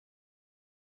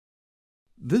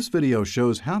This video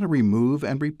shows how to remove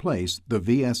and replace the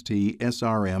VST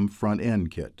SRM front-end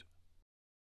kit.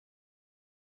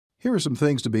 Here are some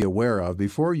things to be aware of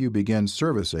before you begin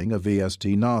servicing a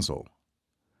VST nozzle.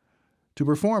 To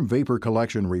perform vapor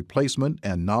collection replacement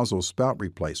and nozzle spout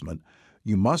replacement,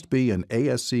 you must be an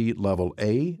ASC level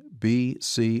A, B,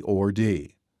 C, or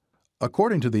D.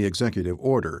 According to the executive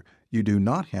order, you do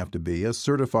not have to be a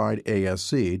certified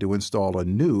ASC to install a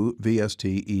new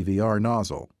VST EVR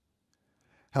nozzle.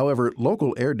 However,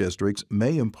 local air districts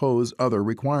may impose other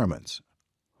requirements.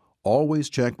 Always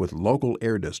check with local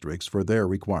air districts for their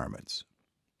requirements.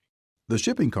 The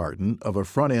shipping carton of a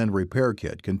front-end repair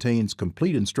kit contains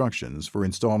complete instructions for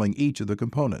installing each of the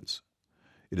components.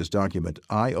 It is document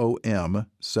IOM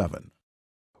 7.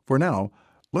 For now,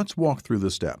 let's walk through the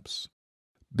steps.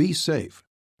 Be safe.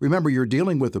 Remember, you're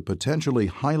dealing with a potentially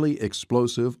highly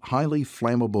explosive, highly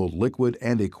flammable liquid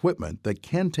and equipment that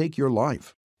can take your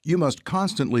life. You must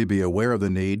constantly be aware of the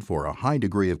need for a high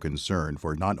degree of concern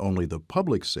for not only the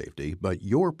public safety, but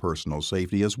your personal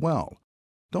safety as well.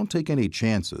 Don't take any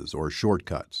chances or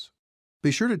shortcuts.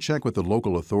 Be sure to check with the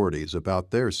local authorities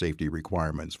about their safety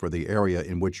requirements for the area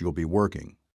in which you'll be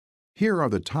working. Here are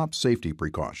the top safety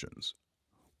precautions.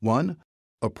 1.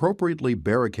 Appropriately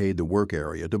barricade the work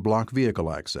area to block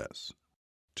vehicle access.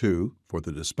 2. For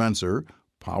the dispenser,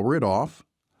 power it off,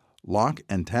 lock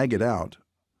and tag it out,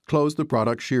 close the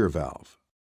product shear valve.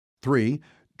 3.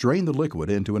 Drain the liquid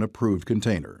into an approved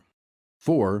container.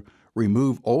 4.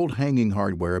 Remove old hanging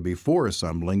hardware before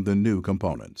assembling the new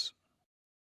components.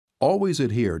 Always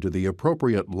adhere to the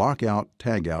appropriate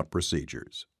lockout-tagout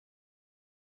procedures.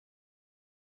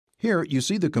 Here you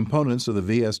see the components of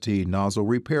the VST nozzle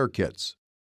repair kits.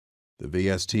 The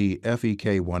VST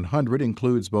FEK100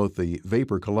 includes both the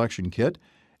vapor collection kit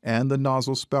and the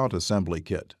nozzle spout assembly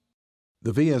kit.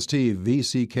 The VST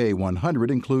VCK100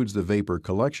 includes the vapor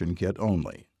collection kit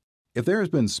only. If there has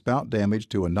been spout damage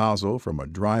to a nozzle from a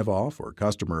drive-off or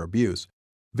customer abuse,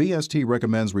 VST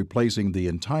recommends replacing the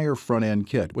entire front-end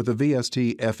kit with the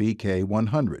VST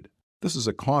FEK100. This is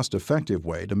a cost-effective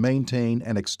way to maintain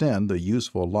and extend the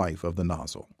useful life of the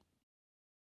nozzle.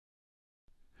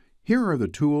 Here are the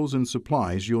tools and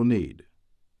supplies you'll need.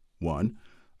 1.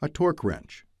 A torque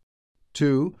wrench.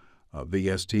 2. A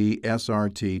VST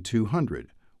SRT200,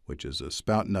 which is a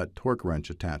spout nut torque wrench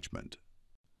attachment.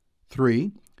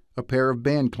 3. A pair of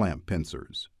band clamp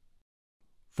pincers.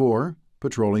 4.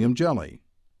 Petroleum jelly.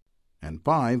 And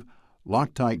 5.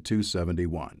 Loctite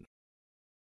 271.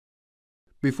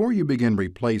 Before you begin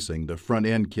replacing the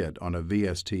front-end kit on a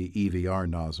VST EVR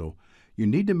nozzle, you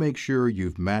need to make sure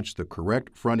you've matched the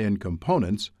correct front-end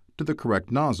components to the correct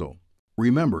nozzle.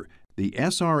 Remember, the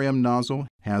SRM nozzle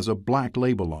has a black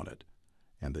label on it,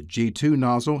 and the G2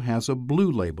 nozzle has a blue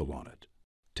label on it.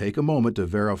 Take a moment to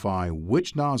verify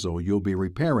which nozzle you'll be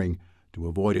repairing to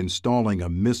avoid installing a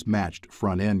mismatched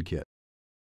front-end kit.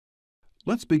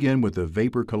 Let's begin with the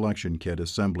vapor collection kit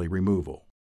assembly removal.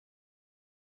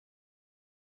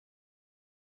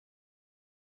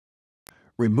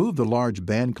 Remove the large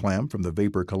band clamp from the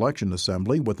vapor collection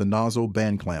assembly with the nozzle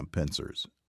band clamp pincers.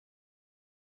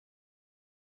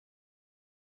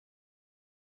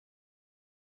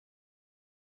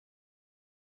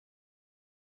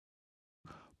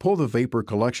 Pull the vapor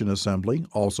collection assembly,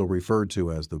 also referred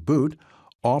to as the boot,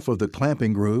 off of the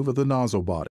clamping groove of the nozzle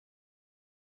body.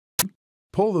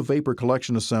 Pull the vapor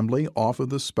collection assembly off of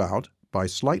the spout by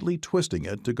slightly twisting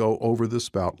it to go over the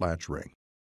spout latch ring.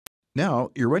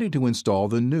 Now you're ready to install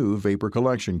the new vapor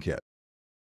collection kit.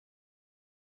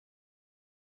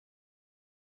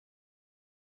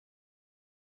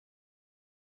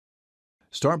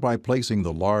 Start by placing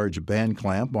the large band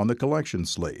clamp on the collection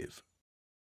sleeve.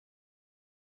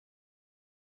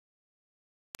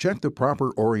 Check the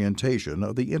proper orientation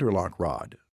of the interlock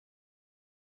rod.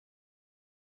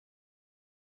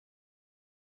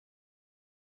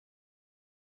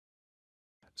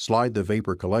 Slide the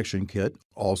vapor collection kit,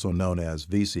 also known as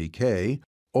VCK,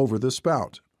 over the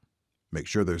spout. Make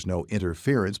sure there's no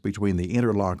interference between the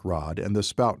interlock rod and the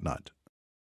spout nut.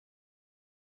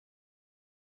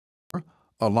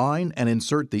 Align and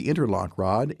insert the interlock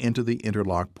rod into the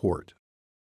interlock port.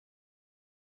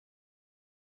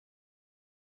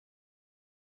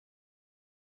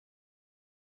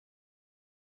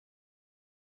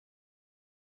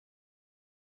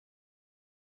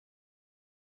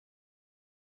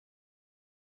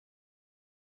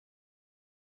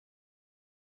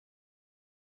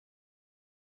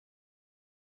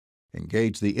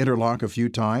 Engage the interlock a few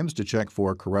times to check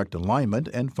for correct alignment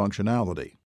and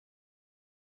functionality.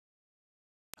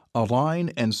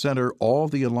 Align and center all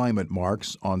the alignment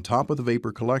marks on top of the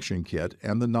vapor collection kit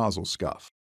and the nozzle scuff.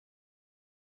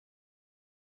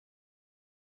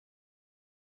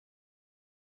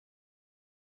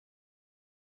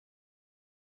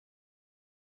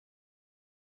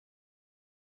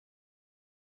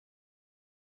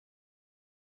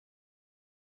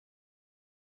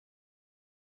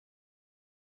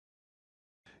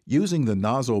 Using the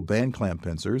nozzle band clamp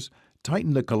pincers,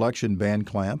 tighten the collection band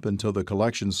clamp until the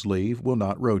collection sleeve will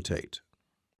not rotate.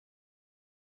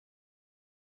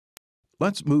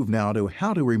 Let's move now to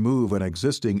how to remove an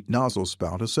existing nozzle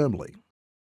spout assembly.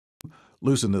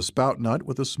 Loosen the spout nut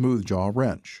with a smooth jaw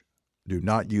wrench. Do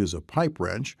not use a pipe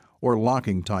wrench or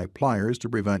locking type pliers to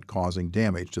prevent causing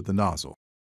damage to the nozzle.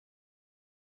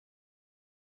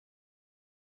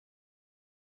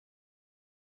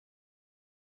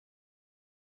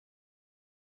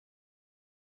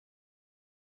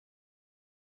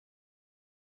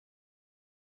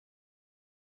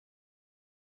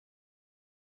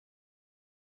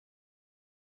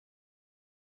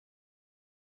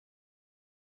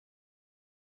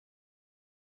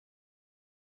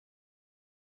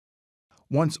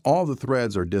 Once all the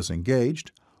threads are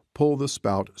disengaged, pull the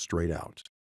spout straight out.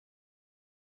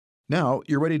 Now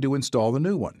you're ready to install the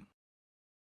new one.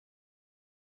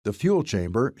 The fuel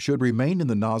chamber should remain in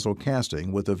the nozzle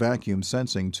casting with the vacuum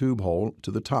sensing tube hole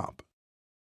to the top.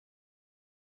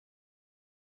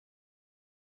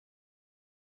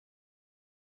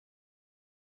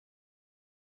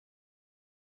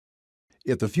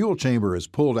 If the fuel chamber is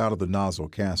pulled out of the nozzle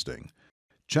casting,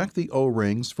 check the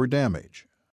O-rings for damage.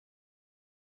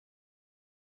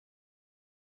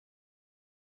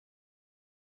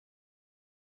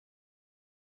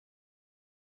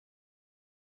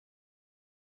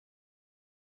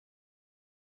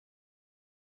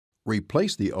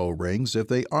 Replace the O-rings if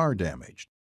they are damaged.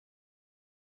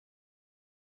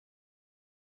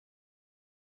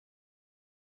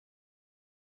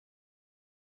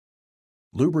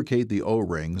 Lubricate the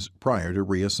O-rings prior to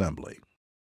reassembly.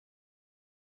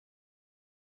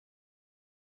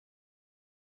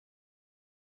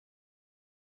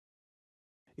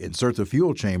 Insert the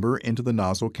fuel chamber into the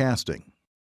nozzle casting.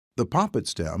 The poppet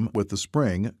stem with the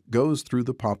spring goes through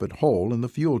the poppet hole in the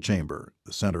fuel chamber,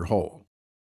 the center hole.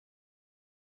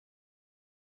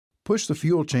 Push the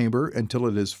fuel chamber until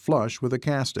it is flush with the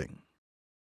casting.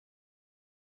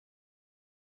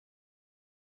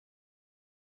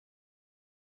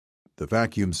 The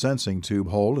vacuum sensing tube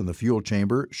hole in the fuel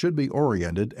chamber should be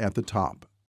oriented at the top.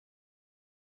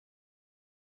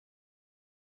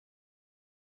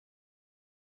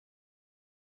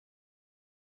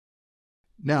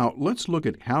 Now let's look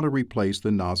at how to replace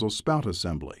the nozzle spout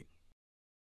assembly.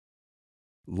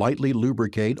 Lightly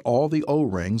lubricate all the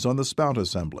O-rings on the spout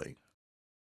assembly.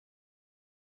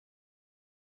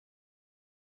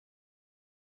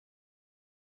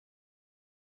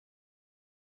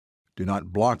 Do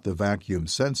not block the vacuum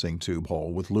sensing tube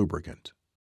hole with lubricant.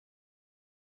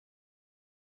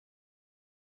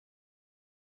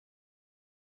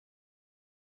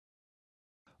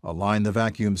 Align the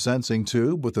vacuum sensing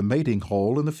tube with the mating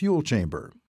hole in the fuel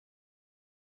chamber.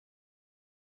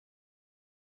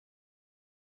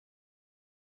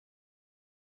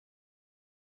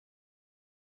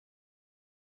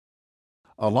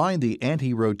 Align the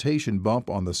anti-rotation bump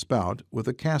on the spout with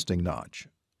a casting notch.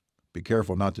 Be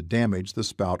careful not to damage the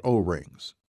spout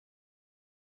O-rings.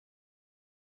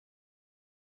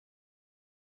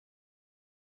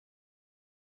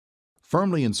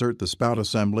 Firmly insert the spout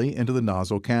assembly into the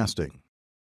nozzle casting.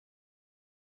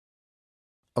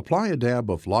 Apply a dab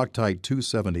of Loctite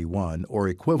 271 or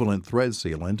equivalent thread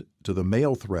sealant to the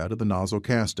male thread of the nozzle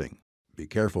casting. Be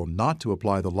careful not to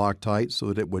apply the Loctite so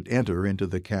that it would enter into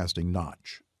the casting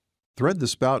notch. Thread the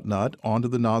spout nut onto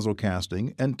the nozzle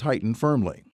casting and tighten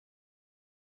firmly.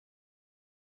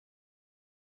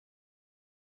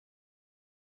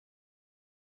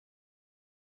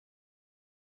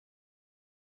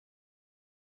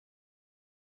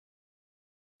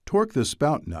 Torque the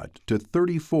spout nut to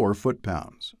 34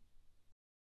 foot-pounds.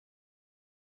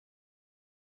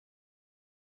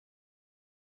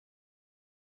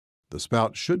 The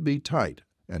spout should be tight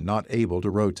and not able to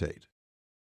rotate.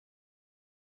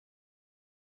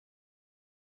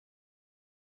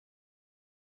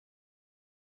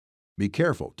 Be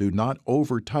careful, do not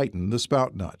over-tighten the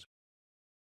spout nut.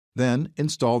 Then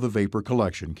install the vapor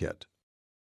collection kit.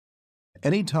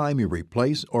 Anytime you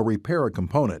replace or repair a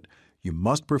component, you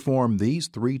must perform these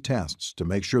 3 tests to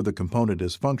make sure the component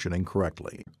is functioning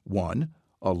correctly. 1.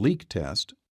 A leak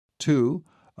test. 2.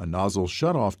 A nozzle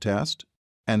shutoff test.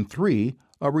 And 3.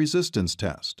 A resistance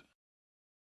test.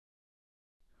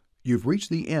 You've reached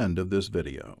the end of this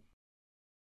video.